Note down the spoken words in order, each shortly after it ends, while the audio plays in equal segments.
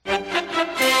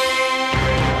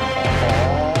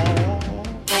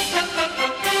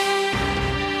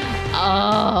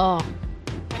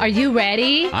Are you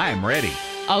ready? I am ready.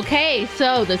 Okay,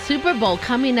 so the Super Bowl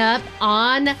coming up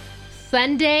on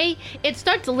Sunday. It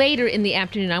starts later in the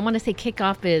afternoon. I want to say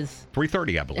kickoff is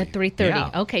 3:30, I believe. at 3:30.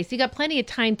 Yeah. Okay, so you got plenty of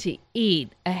time to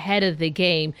eat ahead of the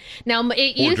game. Now,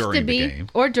 it Or used during to the be, game.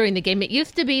 or during the game, it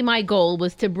used to be my goal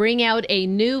was to bring out a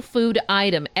new food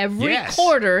item every Yes.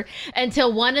 quarter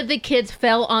until one of the kids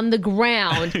fell on the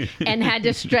ground and had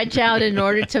to stretch out in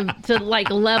order to like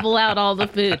level out all the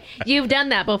food. You've done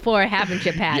that before, haven't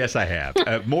you, Pat? Yes, I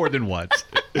have. More than once.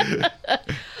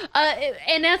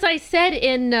 And as I said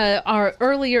in our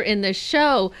earlier in the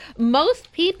show,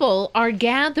 most people are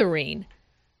gathering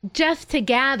just to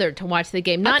gather to watch the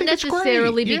game, not think it's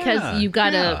necessarily great. because Yeah, you've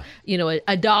got yeah.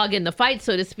 a dog in the fight,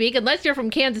 so to speak, unless you're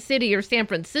from Kansas City or San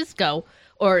Francisco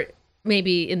or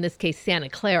maybe in this case Santa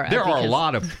Clara. There are a because-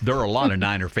 lot of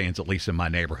Niner fans, at least in my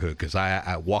neighborhood, because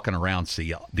I walking around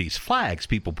see these flags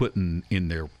people putting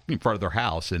in front of their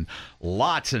house, and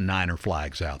lots of Niner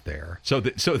flags out there. So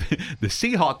the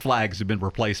Seahawk flags have been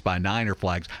replaced by Niner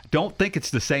flags. Don't think it's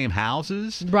the same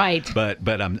houses, Right. But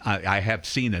I have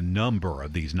seen a number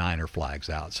of these Niner flags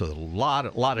out. So a lot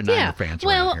of Niner fans around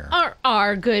well, here.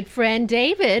 our good friend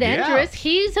David Yeah. Andrus,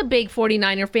 he's a big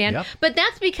 49er fan, Yep. but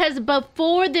that's because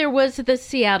before there was the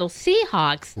Seattle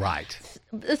Seahawks, Right.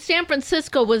 San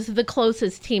Francisco was the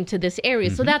closest team to this area,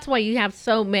 so that's why you have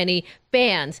so many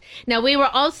fans. Now, we were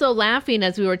also laughing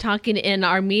as we were talking in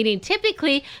our meeting.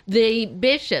 Typically, the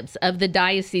bishops of the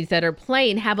diocese that are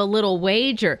playing have a little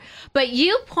wager, but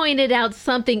you pointed out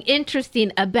something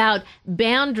interesting about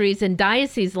boundaries and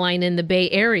diocese line in the Bay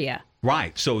Area.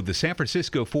 Right. So the San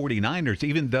Francisco 49ers,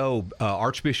 even though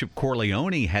Archbishop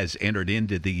Corleone has entered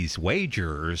into these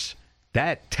wagers,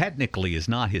 that technically is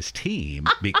not his team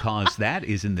because that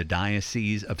is in the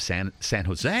Diocese of San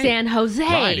Jose. San Jose.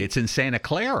 Right. It's in Santa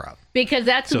Clara. Because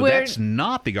that's So where that's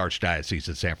not the Archdiocese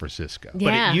of San Francisco. But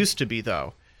Yeah. it used to be,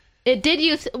 though. it did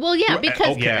use, well, yeah,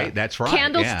 because Okay, that's right.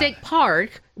 Candlestick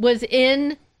Park was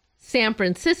in San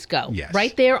Francisco, Yes.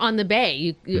 right there on the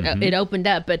bay. It opened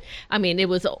up, but I mean, it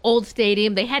was an old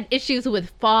stadium. They had issues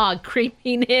with fog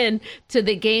creeping in to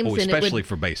the games, Oh, and especially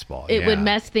for baseball. it would yeah.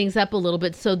 mess things up a little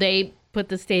bit. So they put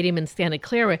the stadium in Santa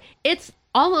Clara. It's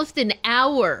almost an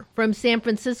hour from San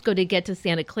Francisco to get to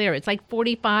Santa Clara. It's like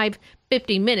 45,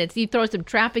 50 minutes. You throw some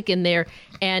traffic in there,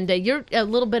 and you're a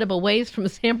little bit of a ways from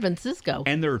San Francisco.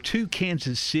 And there are two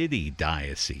Kansas City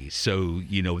dioceses. So,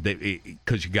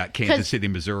 because you got Kansas City,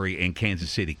 Missouri, and Kansas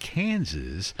City,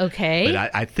 Kansas. Okay.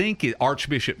 But I think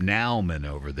Archbishop Naumann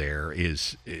over there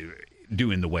is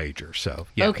doing the wager. So,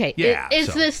 yeah. Okay. Yeah. Is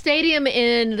so the stadium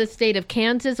in the state of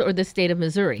Kansas or the state of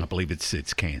Missouri? I believe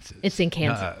it's Kansas. It's in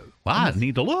Kansas. Well, I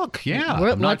need to look. Yeah.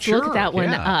 I'm not Let's sure. look that one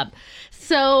Yeah. up.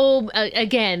 So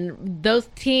again, those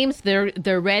teams, they're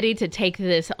ready to take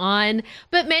this on.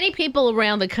 But many people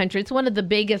around the country, it's one of the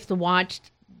biggest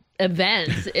watched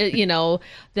events,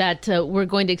 that we're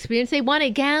going to experience. They want to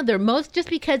gather, most just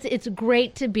because it's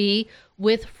great to be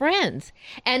with friends.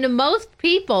 And most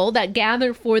people that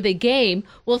gather for the game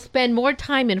will spend more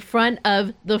time in front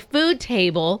of the food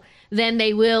table than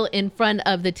they will in front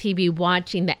of the TV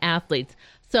watching the athletes.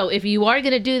 So if you are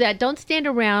going to do that, don't stand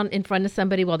around in front of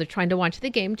somebody while they're trying to watch the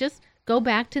game. Just go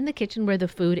back to the kitchen where the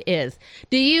food is.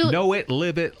 Do you Know it,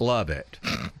 live it, love it.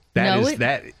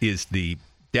 That is the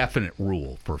definite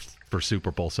rule for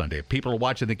Super Bowl Sunday. If people are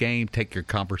watching the game, take your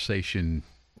conversation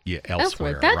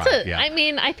elsewhere. That's right? Yeah. I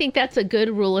mean, I think that's a good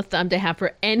rule of thumb to have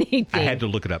for anything. I had to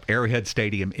look it up. Arrowhead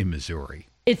Stadium in Missouri.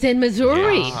 It's in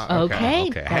Missouri. Yeah. Okay.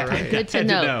 Okay. That's good to Had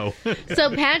know. to know.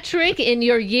 So, Patrick, in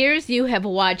your years, you have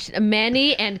watched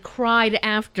many and cried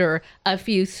after a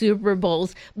few Super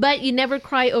Bowls, but you never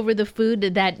cry over the food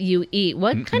that you eat.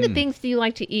 What kind of things do you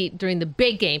like to eat during the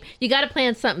big game? You got to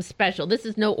plan something special. This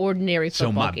is no ordinary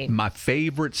football game. My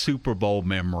favorite Super Bowl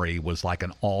memory was like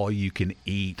an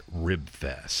all-you-can-eat rib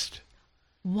fest.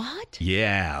 What?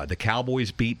 Yeah, the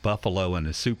Cowboys beat Buffalo in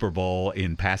the Super Bowl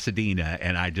in Pasadena,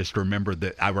 and I just remember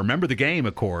I remember the game,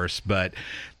 of course, but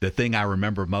the thing I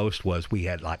remember most was we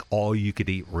had like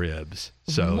all-you-could-eat ribs.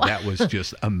 So that was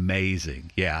just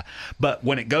amazing. Yeah, but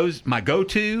when it goes, my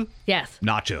go-to, Yes.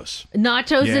 nachos.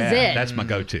 Nachos Yeah, is it. that's my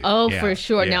go-to. Oh, Yeah, for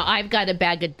sure. yeah. Now, I've got a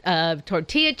bag of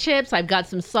tortilla chips. I've got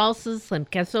some salsas, some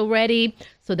queso ready.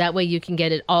 So that way you can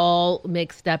get it all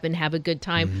mixed up and have a good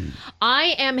time.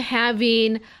 I am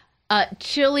having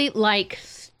chili-like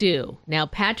stew. Now,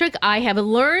 Patrick, I have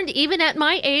learned, even at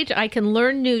my age, I can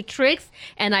learn new tricks.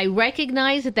 And I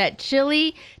recognize that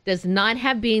chili does not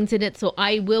have beans in it. So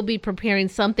I will be preparing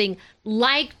something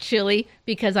like chili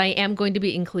because I am going to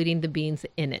be including the beans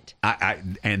in it.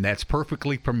 And that's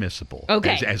perfectly permissible.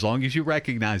 Okay. As long as you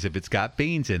recognize if it's got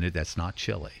beans in it, that's not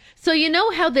chili. So you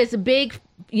know how this big,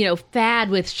 fad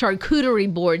with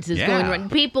charcuterie boards is going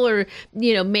around. People are,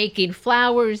 making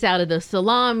flowers out of the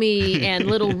salami and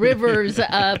little rivers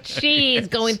of cheese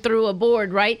going through a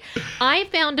board, right? I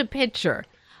found a picture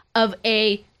of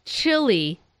a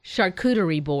chili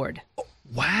charcuterie board.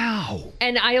 Wow.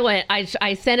 And I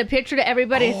sent a picture to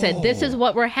everybody and said, this is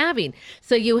what we're having.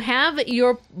 So you have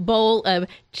your bowl of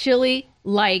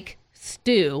chili-like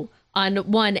stew on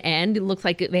one end. It looks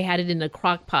like they had it in a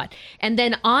crock pot. And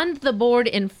then on the board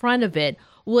in front of it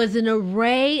was an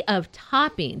array of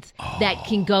toppings that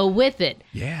can go with it.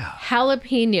 Yeah.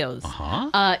 Jalapenos,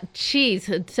 cheese,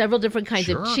 several different kinds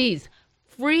of cheese,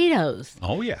 Fritos.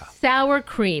 Oh, yeah. Sour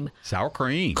cream.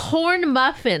 Corn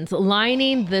muffins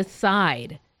lining the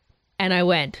side. And I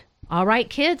went, all right,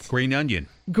 kids. Green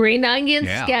onions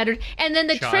scattered. And then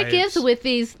the trick is with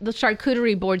the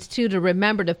charcuterie boards, too, to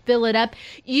remember to fill it up.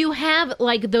 You have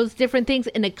like those different things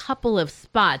in a couple of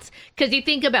spots. Because you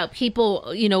think about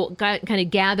people, kind of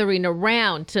gathering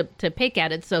around to pick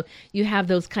at it. So you have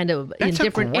those kind of in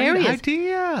different areas. That's a great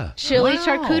idea. Chili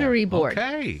charcuterie board.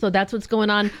 Okay. So that's what's going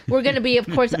on. We're going to be, of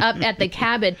course, up at the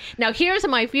cabin. Now, here's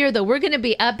my fear, though. We're going to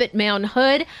be up at Mount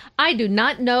Hood. I do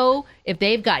not know if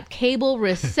they've got cable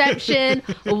reception,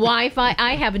 Wi-Fi.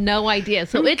 I have no idea.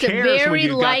 So it's very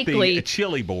likely a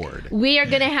chili board. We are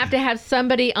going to have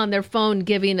somebody on their phone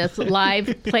giving us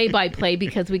live play-by-play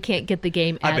because we can't get the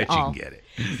game at all. I bet you can get it.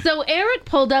 So Eric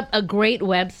pulled up a great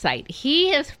website.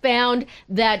 He has found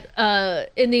that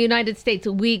in the United States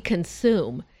we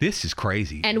consume. This is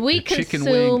crazy. And we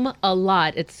consume a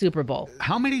lot at Super Bowl.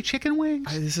 How many chicken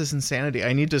wings? This is insanity.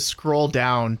 I need to scroll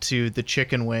down to the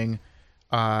chicken wing.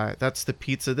 That's the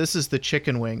pizza. This is the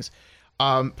chicken wings.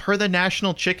 Per the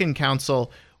National Chicken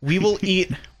Council, we will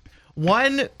eat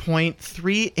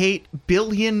 1.38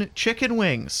 billion chicken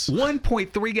wings.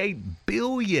 1.38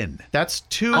 billion. That's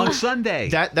on Sunday.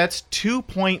 That's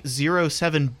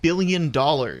 $2.07 billion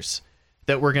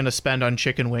that we're going to spend on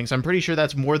chicken wings. I'm pretty sure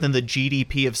that's more than the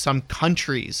GDP of some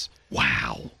countries.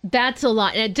 Wow. That's a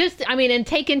lot. And and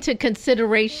take into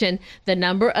consideration the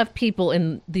number of people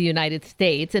in the United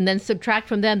States and then subtract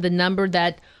from them the number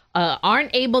that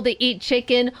aren't able to eat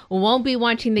chicken, won't be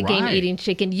watching the game eating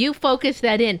chicken. You focus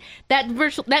that in. That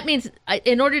means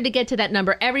in order to get to that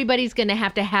number, everybody's going to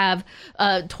have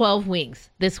 12 wings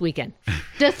this weekend.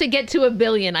 Just to get to a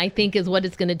billion, I think, is what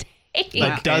it's going to take.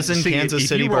 A dozen Kansas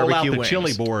City barbecue wings. If you roll out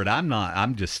the chili board,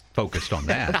 I'm just focused on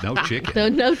that. No chicken. So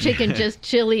no chicken, just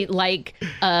chili like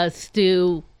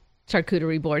stew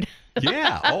charcuterie board.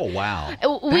 Yeah. Oh, wow.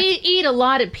 We eat a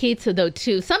lot of pizza, though,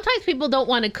 too. Sometimes people don't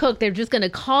want to cook. They're just going to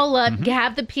call up,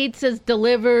 have the pizzas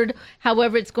delivered,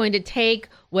 however it's going to take,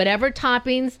 whatever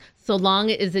toppings, so long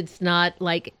as it's not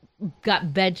like got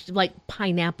like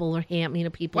pineapple or ham.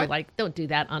 People are like, don't do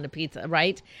that on a pizza,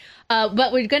 right?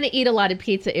 But we're going to eat a lot of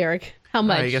pizza, Eric. How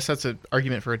much? I guess that's an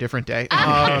argument for a different day.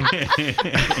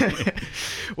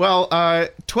 Well,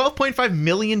 12.5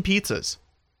 million pizzas.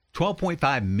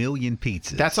 12.5 million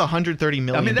pizzas. That's $130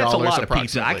 million. That's a lot of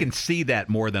pizza. I can see that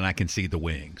more than I can see the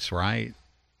wings, right?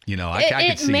 I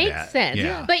can see that. It makes sense.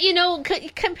 Yeah. But,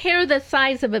 compare the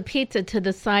size of a pizza to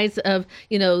the size of,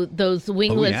 those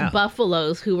wingless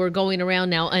buffaloes who are going around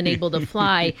now unable to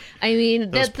fly.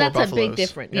 That's buffaloes. A big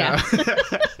difference. Yeah.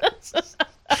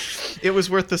 It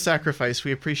was worth the sacrifice.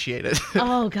 We appreciate it.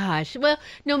 Oh, gosh. Well,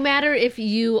 no matter if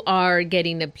you are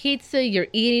getting a pizza, you're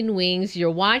eating wings, you're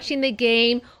watching the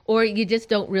game, or you just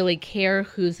don't really care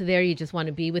who's there, you just want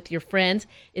to be with your friends,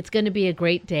 it's going to be a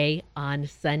great day on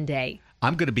Sunday.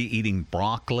 I'm going to be eating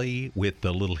broccoli with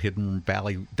the little Hidden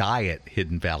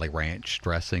Valley Ranch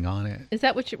dressing on it. Is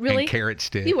that what you really? And carrot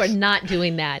sticks. You are not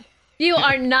doing that. You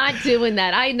are not doing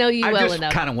that. I know you well enough. I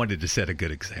just kind of wanted to set a good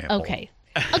example. Okay.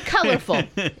 Colorful.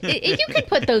 You can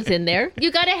put those in there.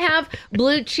 You got to have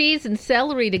blue cheese and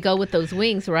celery to go with those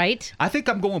wings, right? I think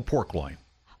I'm going pork loin.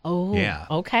 Oh, yeah.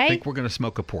 Okay. I think we're going to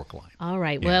smoke a pork loin. All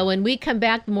right. Yeah. Well, when we come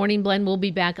back, the Morning Blend will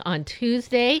be back on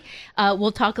Tuesday.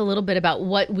 We'll talk a little bit about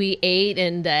what we ate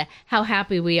and how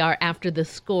happy we are after the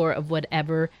score of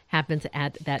whatever happens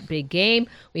at that big game.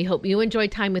 We hope you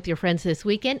enjoyed time with your friends this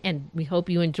weekend, and we hope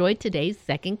you enjoyed today's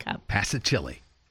Second Cup. Pass the chili.